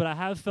 years, but I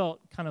have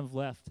felt kind of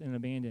left and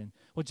abandoned.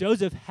 Well,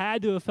 Joseph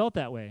had to have felt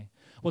that way.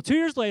 Well, 2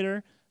 years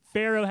later,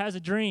 Pharaoh has a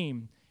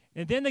dream.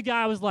 And then the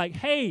guy was like,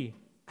 hey,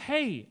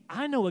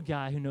 I know a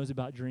guy who knows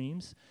about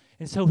dreams.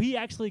 And so he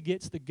actually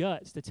gets the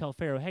guts to tell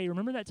Pharaoh, hey,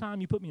 remember that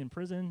time you put me in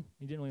prison?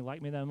 You didn't really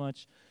like me that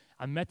much.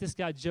 I met this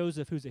guy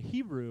Joseph who's a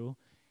Hebrew.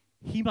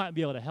 He might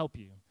be able to help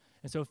you.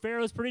 And so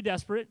Pharaoh's pretty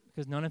desperate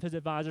because none of his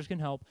advisors can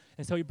help.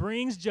 And so he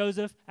brings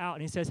Joseph out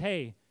and he says,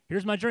 hey,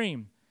 here's my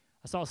dream.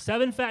 I saw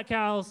 7 fat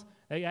cows.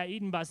 They got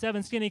eaten by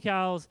 7 skinny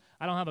cows.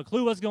 I don't have a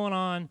clue what's going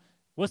on.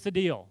 What's the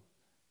deal?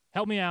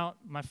 Help me out.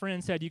 My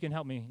friend said you can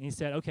help me. And he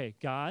said, okay,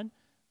 God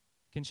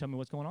can show me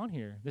what's going on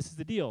here. This is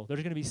the deal.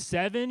 There's going to be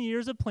 7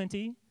 years of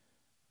plenty,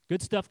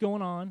 good stuff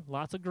going on,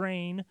 lots of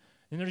grain.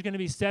 And there's going to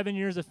be 7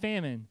 years of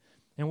famine.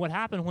 And what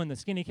happened when the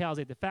skinny cows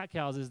ate the fat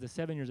cows is the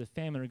 7 years of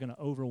famine are going to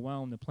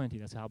overwhelm the plenty.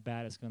 That's how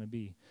bad it's going to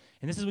be.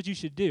 And this is what you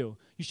should do.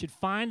 You should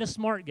find a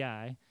smart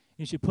guy.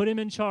 You should put him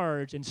in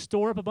charge and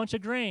store up a bunch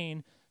of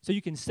grain so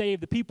you can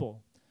save the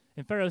people.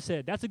 And Pharaoh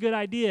said, that's a good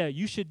idea.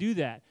 You should do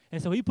that.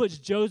 And so he puts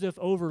Joseph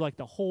over like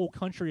the whole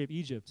country of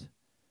Egypt. And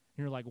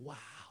you're like, wow,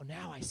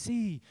 now I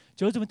see.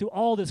 Joseph went through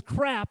all this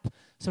crap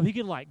so he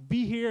could like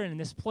be here in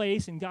this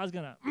place and God's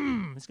going to,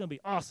 it's going to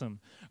be awesome.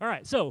 All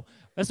right, so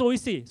that's what we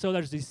see. So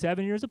there's these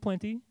 7 years of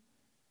plenty,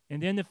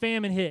 and then the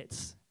famine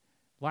hits.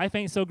 Life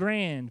ain't so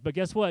grand, but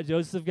guess what?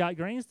 Joseph got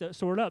grain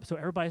stored up, so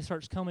everybody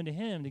starts coming to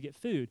him to get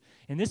food.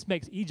 And this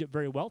makes Egypt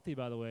very wealthy,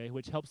 by the way,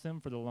 which helps them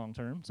for the long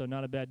term, so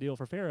not a bad deal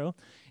for Pharaoh.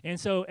 And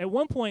so at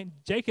one point,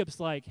 Jacob's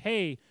like,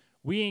 hey,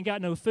 we ain't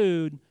got no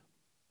food.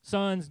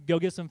 Sons, go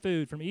get some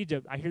food from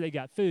Egypt. I hear they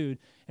got food.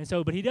 And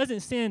so, but he doesn't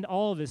send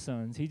all of his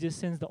sons. He just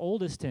sends the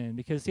oldest 10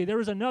 because, see, there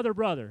was another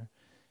brother,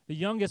 the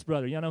youngest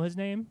brother. Y'all know his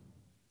name?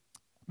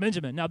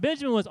 Benjamin. Now,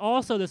 Benjamin was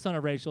also the son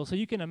of Rachel, so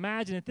you can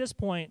imagine at this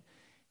point,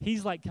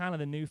 he's like kind of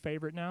the new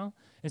favorite now.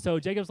 And so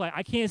Jacob's like,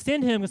 I can't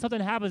send him because something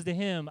happens to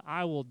him,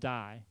 I will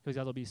die because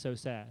guys will be so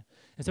sad.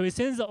 And so he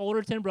sends the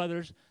older 10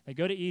 brothers. They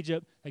go to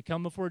Egypt. They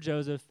come before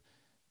Joseph.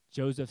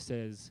 Joseph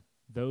says,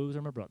 those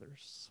are my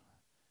brothers.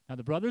 Now,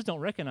 the brothers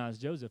don't recognize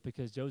Joseph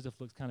because Joseph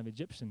looks kind of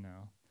Egyptian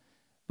now.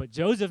 But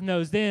Joseph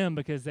knows them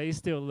because they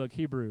still look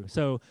Hebrew.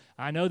 So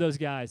I know those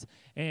guys.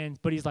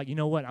 But he's like, you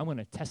know what? I'm going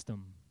to test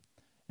them.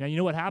 Now, you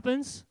know what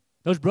happens?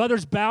 Those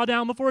brothers bow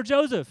down before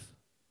Joseph.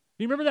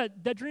 You remember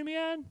that dream he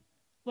had?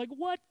 Like,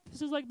 what? This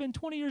has like been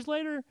 20 years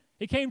later.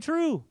 It came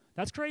true.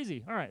 That's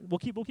crazy. All right, we'll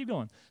keep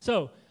going.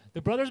 So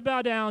the brothers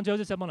bow down.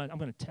 Joseph said, I'm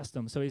going to test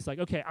them. So he's like,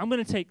 okay, I'm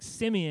going to take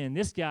Simeon,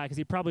 this guy, because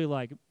he probably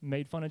like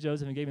made fun of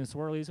Joseph and gave him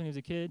swirlies when he was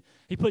a kid.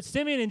 He put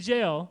Simeon in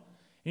jail,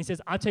 and he says,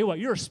 I'll tell you what,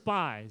 you're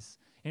spies.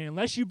 And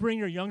unless you bring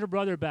your younger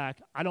brother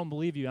back, I don't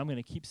believe you. I'm going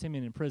to keep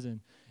Simeon in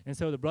prison. And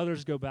so the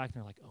brothers go back, and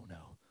they're like, oh,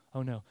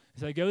 no.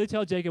 So they go to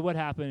tell Jacob what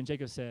happened, and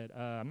Jacob said,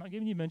 I'm not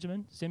giving you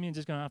Benjamin. Simeon's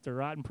just going to have to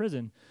rot in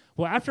prison.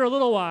 Well, after a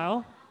little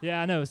while,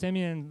 yeah, I know,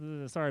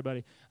 Simeon, sorry,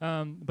 buddy.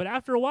 But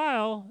after a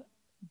while,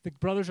 the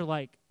brothers are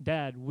like,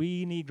 Dad,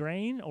 we need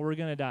grain or we're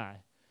going to die.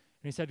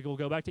 And he said, we'll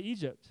go back to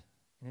Egypt.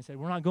 And he said,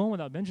 we're not going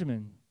without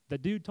Benjamin. The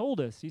dude told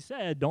us. He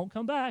said, don't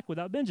come back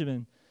without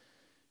Benjamin.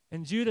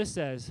 And Judah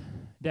says,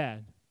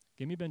 Dad,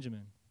 give me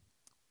Benjamin.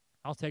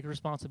 I'll take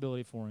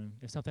responsibility for him.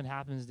 If something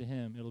happens to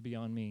him, it'll be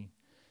on me.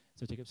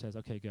 So Jacob says,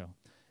 okay, go.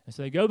 And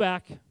so they go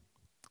back.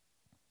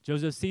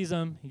 Joseph sees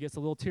him. He gets a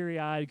little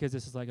teary-eyed because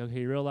this is like, okay,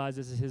 he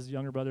realizes this is his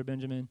younger brother,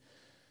 Benjamin.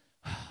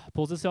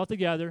 Pulls himself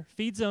together,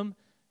 feeds him,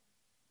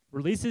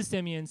 releases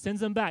Simeon,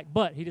 sends him back.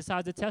 But he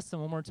decides to test him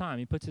one more time.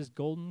 He puts his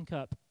golden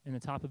cup in the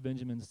top of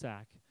Benjamin's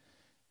sack.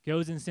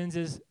 Goes and sends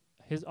his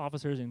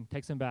officers and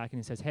takes him back. And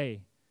he says,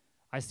 hey,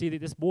 I see that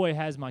this boy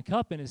has my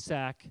cup in his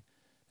sack.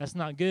 That's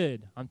not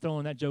good. I'm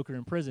throwing that joker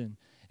in prison.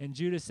 And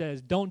Judah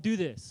says, don't do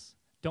this.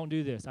 Don't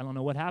do this. I don't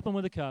know what happened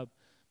with the cup,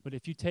 but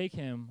if you take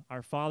him,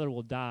 our father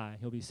will die.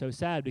 He'll be so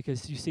sad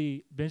because, you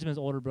see, Benjamin's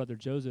older brother,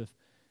 Joseph,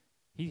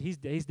 he's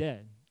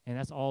dead. And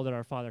that's all that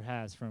our father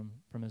has from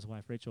his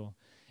wife, Rachel.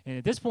 And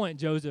at this point,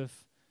 Joseph,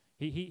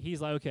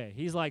 he's like, okay.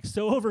 He's like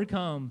so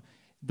overcome.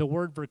 The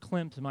word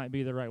verklempt might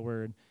be the right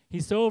word.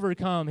 He's so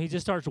overcome, he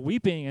just starts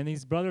weeping. And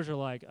these brothers are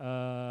like,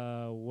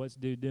 what's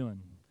dude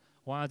doing?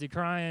 Why is he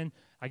crying?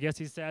 I guess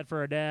he's sad for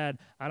our dad.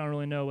 I don't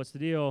really know what's the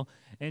deal.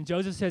 And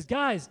Joseph says,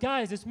 guys,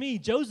 it's me,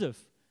 Joseph.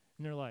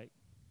 And they're like,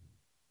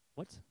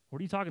 what? What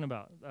are you talking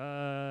about?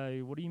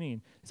 What do you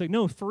mean? It's like,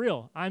 no, for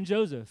real, I'm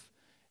Joseph.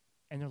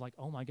 And they're like,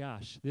 oh my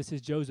gosh, this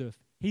is Joseph.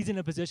 He's in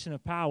a position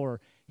of power.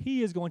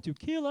 He is going to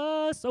kill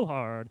us so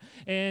hard.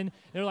 And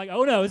they're like,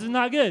 oh no, this is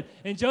not good.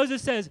 And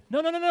Joseph says, no,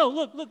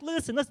 look,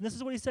 listen. This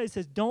is what he says. He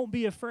says, don't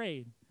be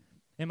afraid.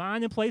 Am I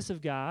in the place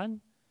of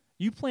God?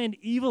 You planned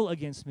evil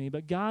against me,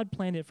 but God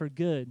planned it for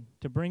good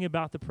to bring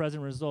about the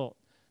present result,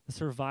 the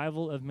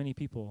survival of many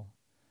people.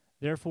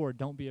 Therefore,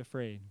 don't be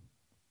afraid.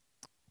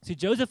 See,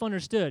 Joseph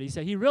understood.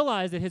 He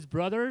realized that his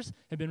brothers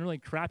had been really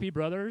crappy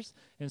brothers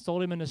and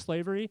sold him into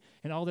slavery,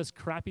 and all this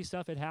crappy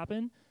stuff had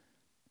happened.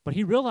 But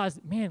he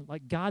realized, man,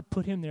 like God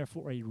put him there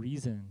for a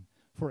reason,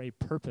 for a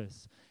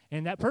purpose.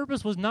 And that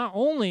purpose was not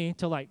only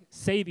to like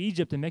save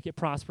Egypt and make it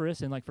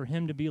prosperous and like for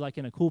him to be like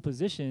in a cool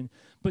position,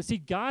 but see,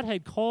 God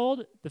had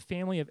called the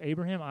family of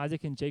Abraham,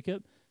 Isaac, and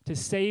Jacob to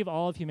save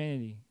all of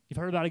humanity. You've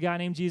heard about a guy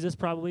named Jesus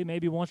probably,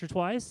 maybe once or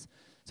twice.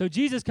 So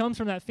Jesus comes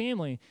from that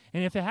family.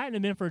 And if it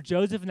hadn't been for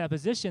Joseph in that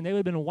position, they would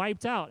have been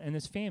wiped out in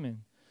this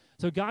famine.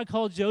 So God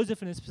called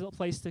Joseph in this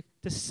place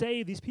to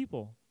save these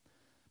people.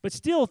 But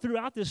still,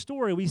 throughout this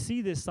story, we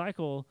see this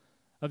cycle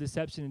of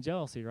deception and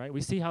jealousy, right? We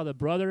see how the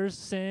brothers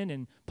sin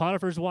and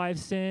Potiphar's wife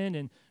sinned,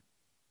 and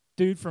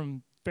dude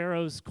from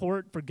Pharaoh's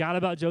court forgot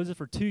about Joseph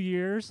for 2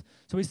 years.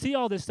 So we see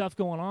all this stuff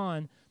going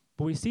on,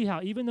 but we see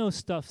how even though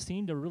stuff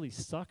seemed to really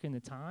suck in the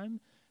time,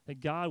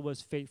 that God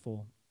was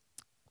faithful.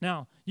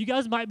 Now, you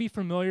guys might be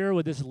familiar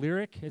with this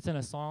lyric. It's in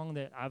a song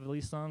that I've at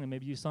least sung, and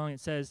maybe you sung. It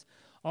says,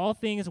 "All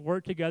things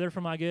work together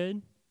for my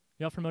good."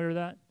 Y'all familiar with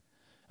that?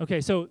 Okay,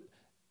 so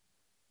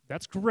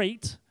that's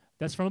great.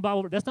 That's from a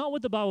Bible. That's not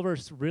what the Bible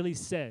verse really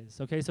says,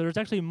 okay? So there's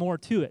actually more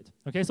to it,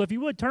 okay? So if you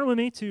would, turn with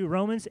me to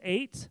Romans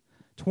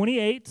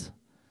 8:28,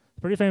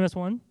 pretty famous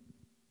one.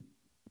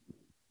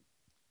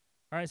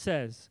 All right, it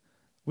says,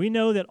 "We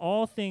know that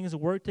all things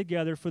work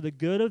together for the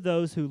good of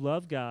those who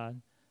love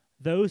God,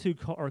 those who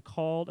are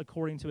called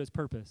according to his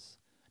purpose."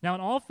 Now,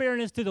 in all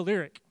fairness to the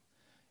lyric,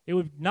 it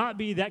would not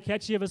be that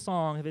catchy of a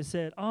song if it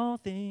said, "All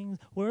things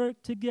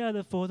work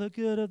together for the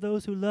good of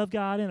those who love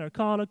God and are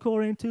called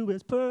according to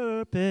his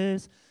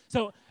purpose."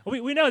 So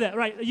we know that,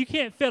 right? You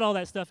can't fit all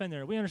that stuff in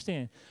there. We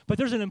understand. But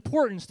there's an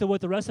importance to what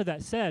the rest of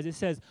that says. It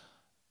says,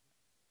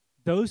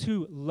 those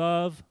who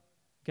love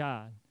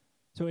God.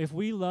 So if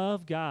we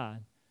love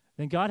God,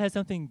 then God has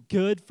something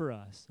good for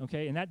us,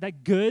 okay? And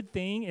that good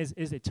thing is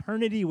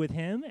eternity with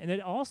him, and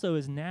it also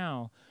is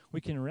now we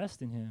can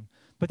rest in him.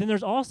 But then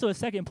there's also a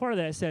second part of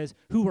that. It says,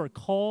 who are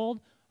called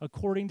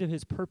according to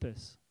his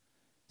purpose.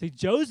 See,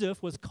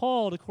 Joseph was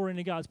called according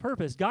to God's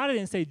purpose. God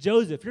didn't say,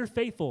 "Joseph, you're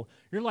faithful.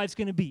 Your life's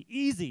going to be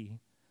easy."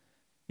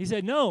 He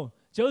said, "No,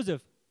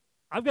 Joseph,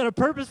 I've got a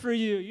purpose for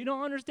you. You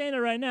don't understand it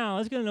right now.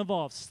 It's going to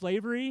involve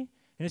slavery, and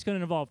it's going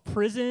to involve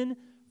prison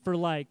for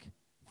like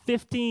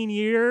 15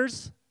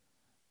 years.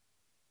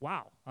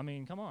 Wow. I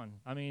mean, come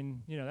on. I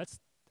mean, that's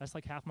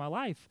like half my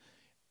life.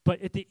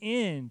 But at the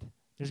end,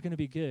 there's going to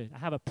be good. I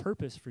have a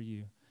purpose for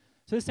you."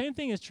 So the same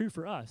thing is true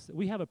for us. That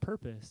we have a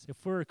purpose.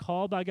 If we're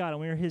called by God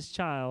and we're his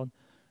child,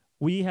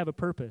 we have a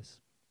purpose.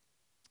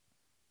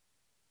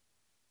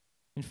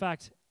 In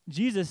fact,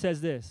 Jesus says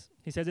this.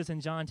 He says this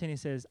in John 10. He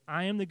says,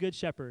 "I am the good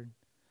shepherd.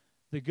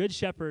 The good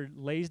shepherd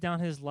lays down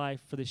his life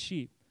for the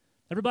sheep."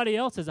 Everybody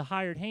else is a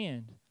hired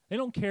hand. They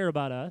don't care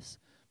about us.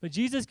 But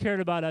Jesus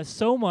cared about us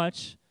so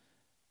much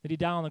that he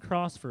died on the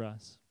cross for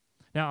us.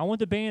 Now, I want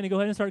the band to go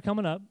ahead and start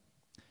coming up.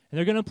 And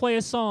they're going to play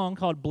a song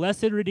called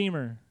 "Blessed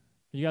Redeemer."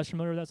 Are you guys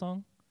familiar with that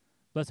song?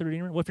 Blessed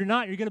Redeemer? Well, if you're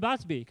not, you're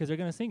about to be, because they're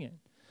going to sing it.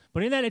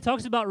 But in that, it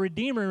talks about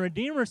Redeemer, and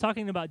Redeemer is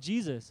talking about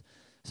Jesus.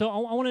 So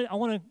I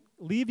want to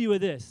leave you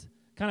with this,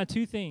 kind of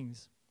two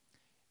things.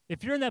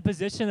 If you're in that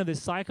position of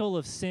this cycle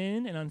of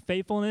sin and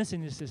unfaithfulness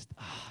and it's just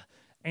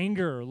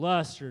anger or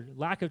lust or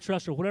lack of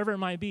trust or whatever it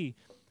might be,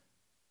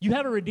 you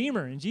have a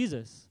Redeemer in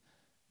Jesus.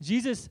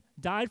 Jesus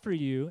died for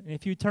you, and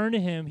if you turn to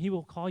him, he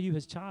will call you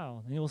his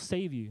child, and he will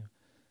save you.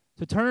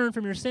 So turn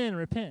from your sin and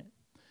repent.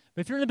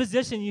 But if you're in a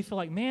position you feel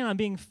like, man, I'm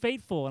being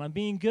faithful and I'm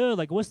being good,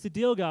 like, what's the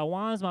deal, God?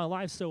 Why is my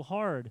life so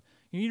hard?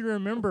 You need to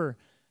remember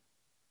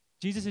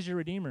Jesus is your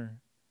Redeemer.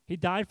 He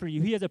died for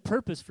you. He has a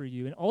purpose for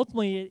you. And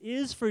ultimately, it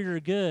is for your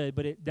good,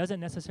 but it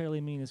doesn't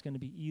necessarily mean it's going to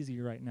be easy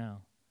right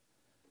now.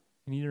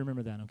 You need to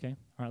remember that, okay?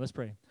 All right, let's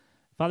pray.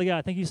 Father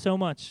God, thank you so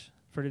much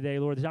for today,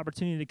 Lord, this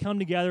opportunity to come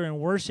together and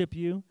worship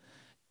you,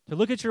 to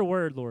look at your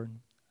word, Lord.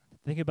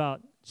 Think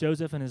about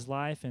Joseph and his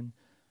life and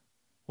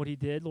what he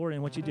did, Lord,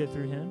 and what you did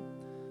through him.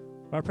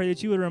 Lord, I pray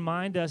that you would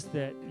remind us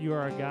that you are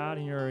our God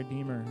and you're our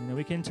Redeemer, and that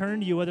we can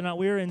turn to you whether or not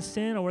we are in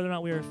sin or whether or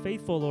not we are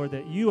faithful, Lord,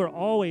 that you are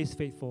always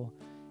faithful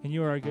and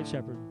you are our good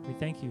shepherd. We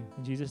thank you.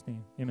 In Jesus'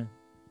 name, amen.